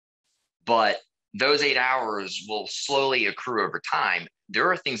 but those 8 hours will slowly accrue over time. There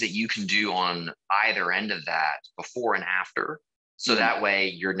are things that you can do on either end of that, before and after, so that way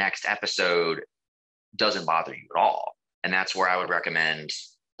your next episode doesn't bother you at all. And that's where I would recommend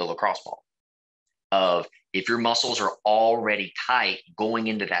the lacrosse ball. Of if your muscles are already tight going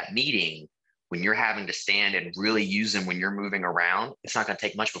into that meeting, when you're having to stand and really use them when you're moving around, it's not going to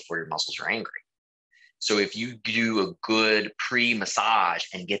take much before your muscles are angry. So if you do a good pre-massage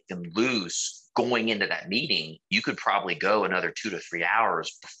and get them loose going into that meeting, you could probably go another 2 to 3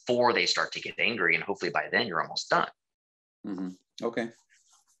 hours before they start to get angry. And hopefully by then you're almost done. Okay.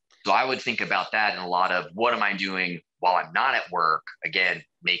 So I would think about that in a lot of, what am I doing while I'm not at work? Again,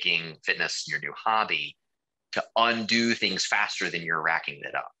 making fitness your new hobby, to undo things faster than you're racking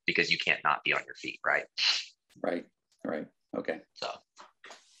it up, because you can't not be on your feet, right? Right. Okay. So,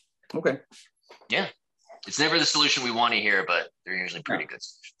 okay. Yeah. It's never the solution we want to hear, but they're usually pretty good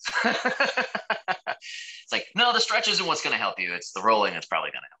solutions. It's like, no, the stretch isn't what's going to help you. It's the rolling that's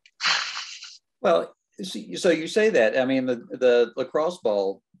probably going to help you. Well, so you say that. I mean, the lacrosse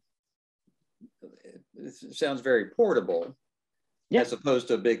ball, it sounds very portable, as opposed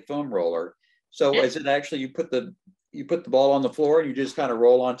to a big foam roller. So is it actually, you put the ball on the floor and you just kind of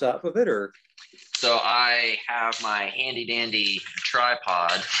roll on top of it, or? So I have my handy dandy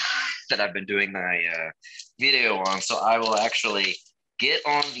tripod that I've been doing my video on. So I will actually get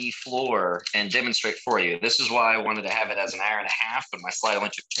on the floor and demonstrate for you. This is why I wanted to have it as an hour and a half, but my slide only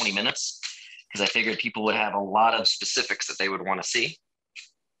took 20 minutes, because I figured people would have a lot of specifics that they would want to see.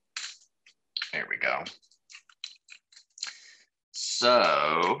 There we go.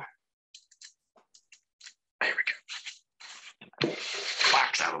 So there we go.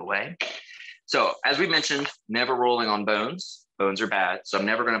 Box out of the way. So as we mentioned, never rolling on bones. Bones are bad. So I'm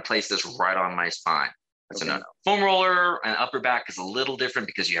never going to place this right on my spine. That's a no-no. Foam roller and upper back is a little different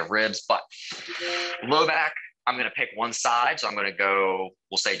because you have ribs, but low back, I'm going to pick one side. So I'm going to go,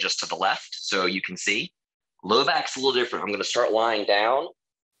 we'll say just to the left so you can see. Low back's a little different. I'm going to start lying down,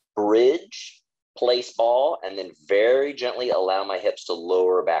 bridge, place ball, and then very gently allow my hips to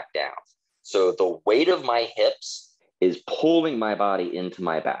lower back down. So the weight of my hips is pulling my body into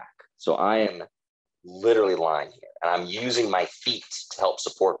my back. So I am literally lying here, and I'm using my feet to help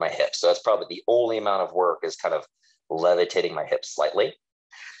support my hips. So that's probably the only amount of work, is kind of levitating my hips slightly.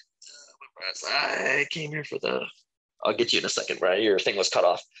 I came here for I'll get you in a second, right? Your thing was cut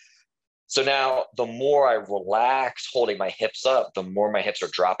off. So now the more I relax holding my hips up, the more my hips are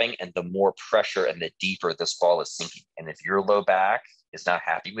dropping, and the more pressure and the deeper this ball is sinking. And if your low back is not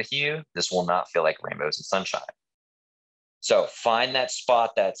happy with you, this will not feel like rainbows and sunshine. So find that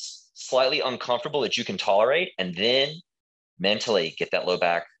spot that's slightly uncomfortable that you can tolerate, and then mentally get that low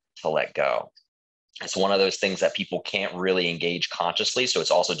back to let go. It's one of those things that people can't really engage consciously, so it's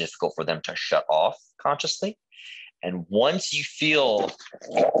also difficult for them to shut off consciously. And once you feel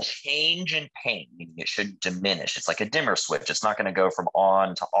a change in pain, it should diminish. It's like a dimmer switch. It's not going to go from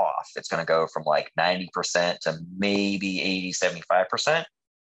on to off. It's going to go from like 90% to maybe 80, 75%.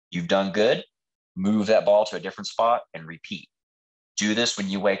 You've done good. Move that ball to a different spot and repeat. Do this when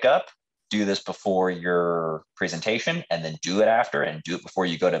you wake up. Do this before your presentation, and then do it after, and do it before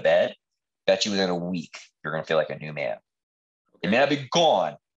you go to bed. Bet you within a week, you're going to feel like a new man. It may not be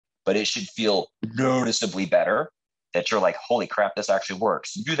gone, but it should feel noticeably better, that you're like, holy crap, this actually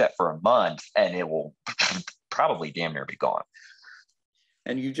works. You do that for a month and it will probably damn near be gone.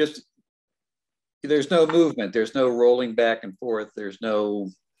 And there's no movement. There's no rolling back and forth. There's no.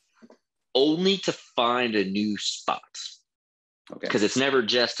 Only to find a new spot. Okay. Because it's never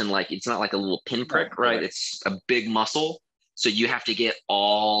just it's not like a little pinprick, right? It's a big muscle. So you have to get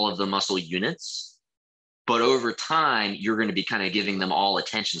all of the muscle units. But over time, you're going to be kind of giving them all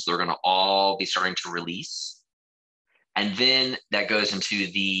attention. So they're going to all be starting to release. And then that goes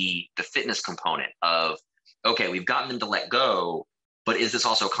into the fitness component of, okay, we've gotten them to let go, but is this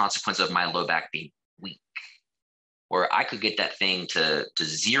also a consequence of my low back being weak? Or I could get that thing to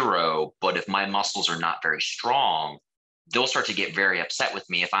zero, but if my muscles are not very strong, they'll start to get very upset with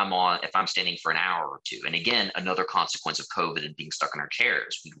me if I'm standing for an hour or two. And again, another consequence of COVID and being stuck in our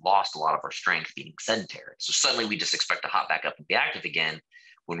chairs, we lost a lot of our strength being sedentary. So suddenly we just expect to hop back up and be active again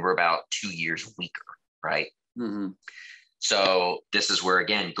when we're about 2 years weaker, right? Mm-hmm. So this is where,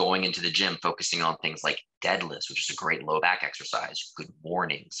 again, going into the gym, focusing on things like deadlifts, which is a great low back exercise, good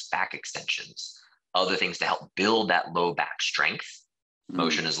mornings, back extensions, other things to help build that low back strength.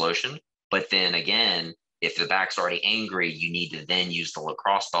 Motion is lotion. But then again, if the back's already angry, you need to then use the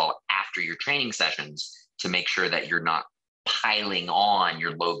lacrosse ball after your training sessions to make sure that you're not piling on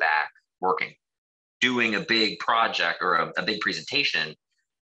your low back working. Doing a big project or a big presentation,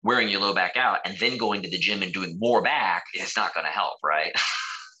 wearing your low back out, and then going to the gym and doing more back is not going to help, right?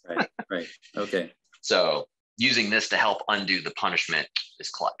 Right. Okay. So using this to help undo the punishment is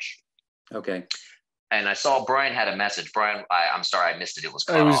clutch. Okay. And I saw Brian had a message. Brian, I'm sorry I missed it. It was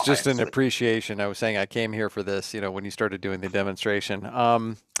cut It was off. just an appreciation. I was saying I came here for this, when you started doing the demonstration.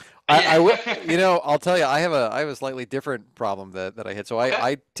 I'll tell you, I have a slightly different problem that I hit. So Okay.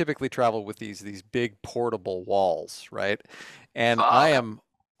 I typically travel with these big portable walls, right? And I am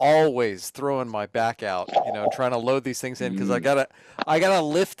always throwing my back out, trying to load these things in because I gotta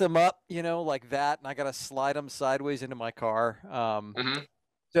lift them up, like that, and I gotta slide them sideways into my car.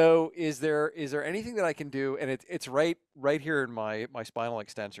 So is there anything that I can do? And it's right here in my spinal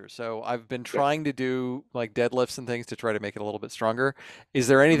extensor. So I've been trying to do like deadlifts and things to try to make it a little bit stronger. Is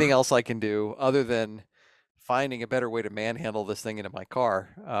there anything else I can do other than finding a better way to manhandle this thing into my car?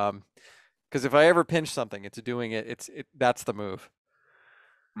 Because if I ever pinch something, that's the move.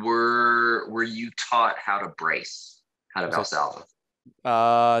 Were you taught how to brace, how to Valsalva?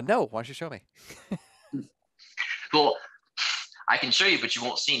 No. Why don't you show me? Well, I can show you, but you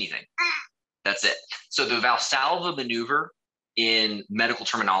won't see anything. That's it. So the Valsalva maneuver in medical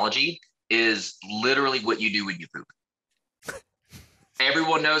terminology is literally what you do when you poop.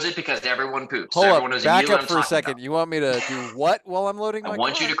 Everyone knows it because everyone poops. Hold everyone up, knows back up for a second. You want me to do what while I'm loading my car? I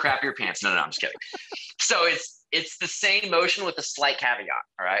want you to crap your pants. No, I'm just kidding. So it's the same motion with a slight caveat,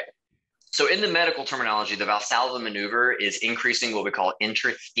 all right? So in the medical terminology, the Valsalva maneuver is increasing what we call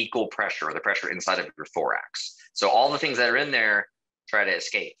intrathecal pressure, or the pressure inside of your thorax. So all the things that are in there try to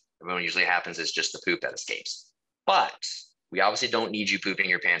escape. And what usually happens is just the poop that escapes. But we obviously don't need you pooping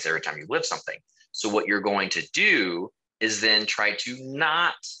your pants every time you lift something. So what you're going to do is then try to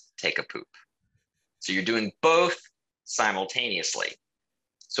not take a poop. So you're doing both simultaneously.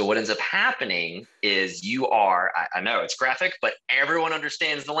 So what ends up happening is I know it's graphic, but everyone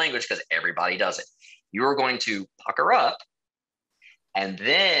understands the language because everybody does it. You're going to pucker up and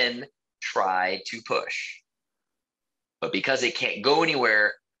then try to push. But because it can't go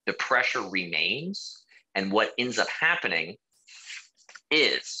anywhere, the pressure remains. And what ends up happening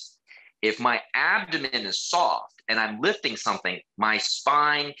is if my abdomen is soft and I'm lifting something, my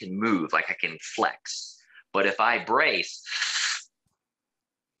spine can move, like I can flex. But if I brace,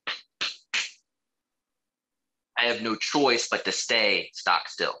 I have no choice but to stay stock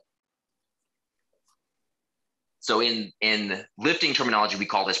still. So in lifting terminology, we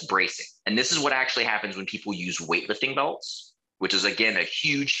call this bracing. And this is what actually happens when people use weightlifting belts, which is, again, a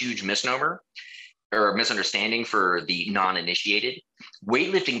huge, huge misnomer or misunderstanding for the non-initiated.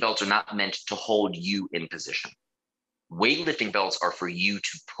 Weightlifting belts are not meant to hold you in position. Weightlifting belts are for you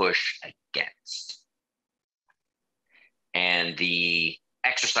to push against. And the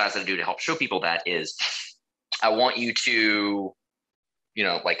exercise that I do to help show people that is, I want you to,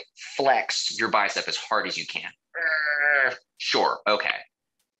 like flex your bicep as hard as you can. Sure. Okay.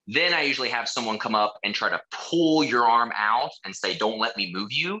 Then I usually have someone come up and try to pull your arm out and say, don't let me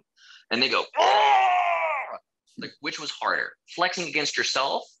move you. And they go, oh! Like, which was harder, flexing against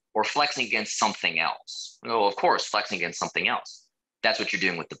yourself or flexing against something else? Oh, of course, flexing against something else. That's what you're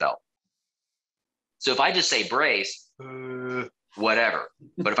doing with the belt. So if I just say brace, whatever.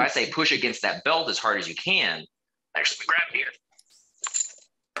 But if I say push against that belt as hard as you can, actually grab it here.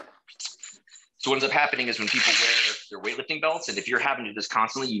 So what ends up happening is when people wear their weightlifting belts, and if you're having to do this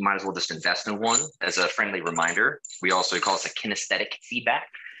constantly, you might as well just invest in one as a friendly reminder. We also call this a kinesthetic feedback,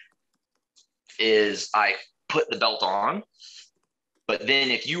 is I put the belt on, but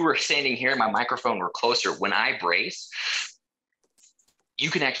then if you were standing here and my microphone were closer, when I brace, you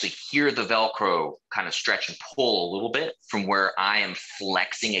can actually hear the Velcro kind of stretch and pull a little bit from where I am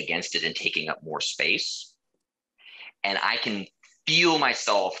flexing against it and taking up more space. And I can feel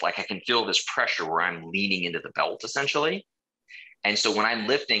myself, like I can feel this pressure where I'm leaning into the belt essentially. And so when I'm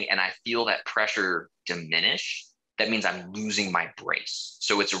lifting and I feel that pressure diminish, that means I'm losing my brace.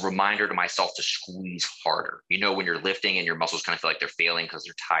 So it's a reminder to myself to squeeze harder. When you're lifting and your muscles kind of feel like they're failing because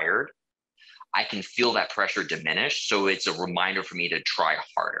they're tired, I can feel that pressure diminish. So it's a reminder for me to try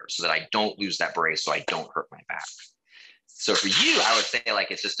harder so that I don't lose that brace, so I don't hurt my back. So for you, I would say like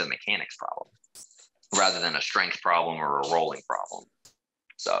it's just a mechanics problem rather than a strength problem or a rolling problem.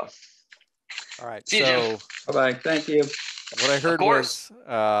 So. All right. See you, Jim. Bye-bye. Thank you. What I heard was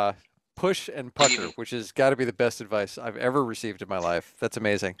push and pucker, which has got to be the best advice I've ever received in my life. That's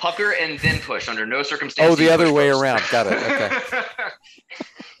amazing. Pucker and then push. Under no circumstance. Oh, the other way around. Got it. Okay.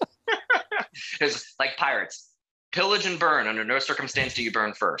 It's like pirates. Pillage and burn. Under no circumstance do you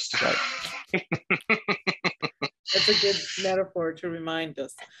burn first. Right. That's a good metaphor to remind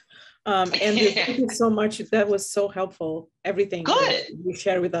us. Andrew, thank you so much. That was so helpful. Everything that you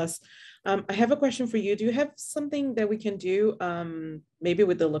shared with us. I have a question for you. Do you have something that we can do, maybe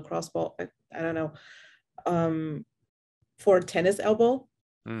with the lacrosse ball? I don't know, for tennis elbow?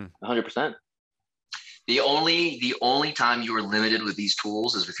 100%. The only time you are limited with these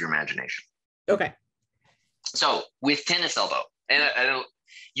tools is with your imagination. Okay. So with tennis elbow, and I don't,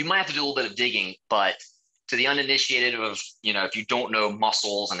 you might have to do a little bit of digging, but to the uninitiated of, if you don't know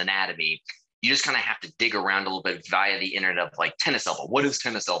muscles and anatomy, you just kind of have to dig around a little bit via the internet of like tennis elbow. What is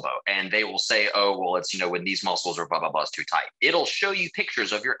tennis elbow? And they will say, oh, well, it's, when these muscles are blah, blah, blah, is too tight. It'll show you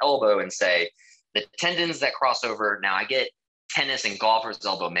pictures of your elbow and say the tendons that cross over. Now I get tennis and golfer's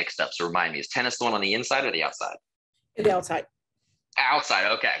elbow mixed up. So remind me, is tennis the one on the inside or the outside? The outside.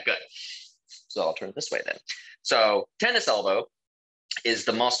 Outside. Okay, good. So I'll turn it this way then. So tennis elbow is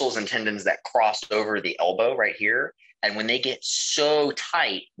the muscles and tendons that cross over the elbow right here. And when they get so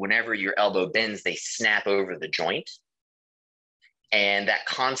tight, whenever your elbow bends, they snap over the joint. And that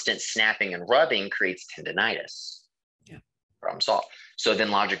constant snapping and rubbing creates tendonitis. Yeah. Problem solved. So then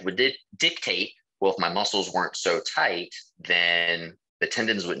logic would dictate, well, if my muscles weren't so tight, then the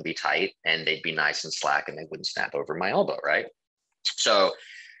tendons wouldn't be tight and they'd be nice and slack and they wouldn't snap over my elbow, right? So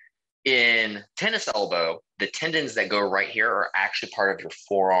in tennis elbow, the tendons that go right here are actually part of your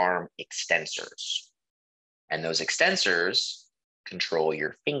forearm extensors. And those extensors control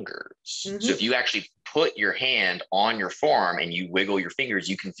your fingers. So if you actually put your hand on your forearm and you wiggle your fingers,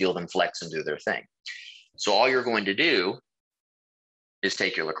 you can feel them flex and do their thing. So all you're going to do is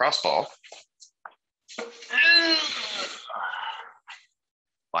take your lacrosse ball,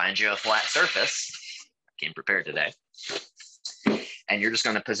 find you a flat surface. I came prepared today. And you're just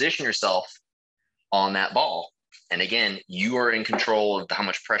going to position yourself on that ball. And again, you are in control of how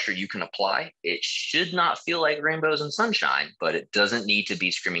much pressure you can apply. It should not feel like rainbows and sunshine, but it doesn't need to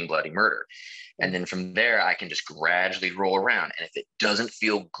be screaming bloody murder. And then from there, I can just gradually roll around. And if it doesn't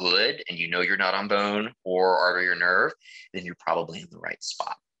feel good and you're not on bone or artery or nerve, then you're probably in the right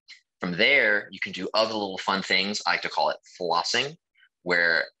spot. From there, you can do other little fun things. I like to call it flossing,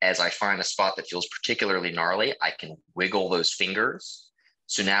 where as I find a spot that feels particularly gnarly, I can wiggle those fingers.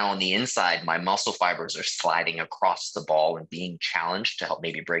 So now on the inside, my muscle fibers are sliding across the ball and being challenged to help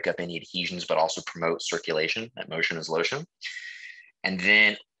maybe break up any adhesions, but also promote circulation. That motion is lotion. And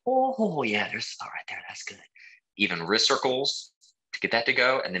then, oh yeah, there's, all right there, that's good. Even wrist circles to get that to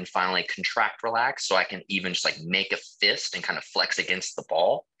go. And then finally contract, relax. So I can even just like make a fist and kind of flex against the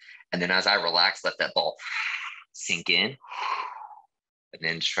ball. And then as I relax, let that ball sink in. And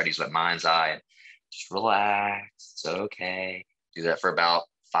then just try to use my mind's eye and just relax. It's okay. Do that for about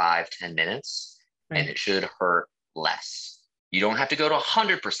 5-10 minutes, and it should hurt less. You don't have to go to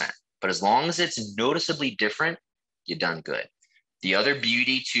 100%, but as long as it's noticeably different, you've done good. The other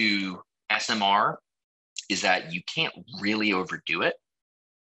beauty to SMR is that you can't really overdo it.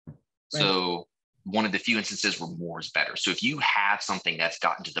 Right. So one of the few instances where more is better. So if you have something that's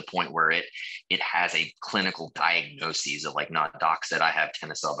gotten to the point where it has a clinical diagnosis of like, not doc said I have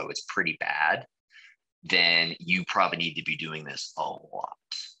tennis elbow, it's pretty bad, then you probably need to be doing this a lot.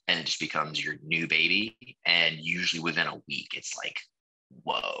 And it just becomes your new baby. And usually within a week, it's like,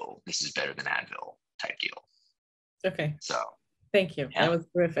 whoa, this is better than Advil type deal. Okay. So thank you. Yeah. That was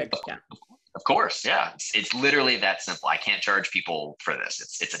terrific. Yeah. Of course. Yeah. It's literally that simple. I can't charge people for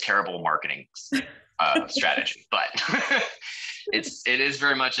this. It's a terrible marketing strategy, but it is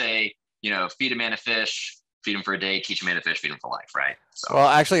very much a, feed a man a fish, feed him for a day, teach a man to fish, feed him for life, right? So. Well,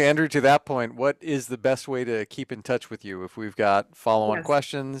 actually, Andrew, to that point, what is the best way to keep in touch with you if we've got follow-on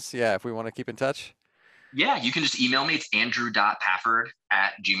questions? Yeah, if we want to keep in touch? Yeah, you can just email me. It's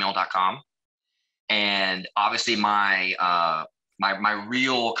andrew.pafford@gmail.com. And obviously my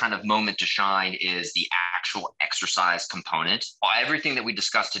real kind of moment to shine is the actual exercise component. Everything that we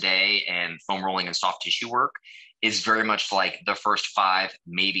discussed today and foam rolling and soft tissue work is very much like the first 5,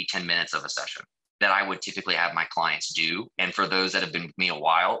 maybe 10 minutes of a session that I would typically have my clients do. And for those that have been with me a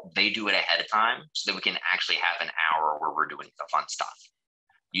while, they do it ahead of time so that we can actually have an hour where we're doing the fun stuff.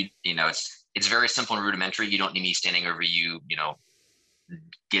 It's very simple and rudimentary. You don't need me standing over you,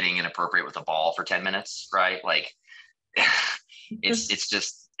 getting inappropriate with a ball for 10 minutes, right? Like it's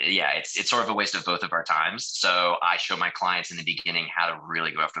just, yeah, it's sort of a waste of both of our times. So I show my clients in the beginning how to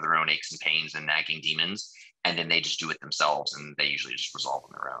really go after their own aches and pains and nagging demons. And then they just do it themselves and they usually just resolve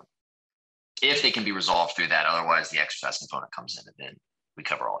on their own. if they can be resolved through that. Otherwise, the exercise component comes in, and then we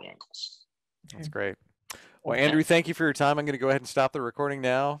cover all the ankles. That's great. Well, Andrew, thank you for your time. I'm going to go ahead and stop the recording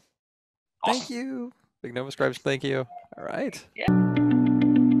now. Awesome. Thank you. Big Nova Scribes, thank you. All right. Yeah.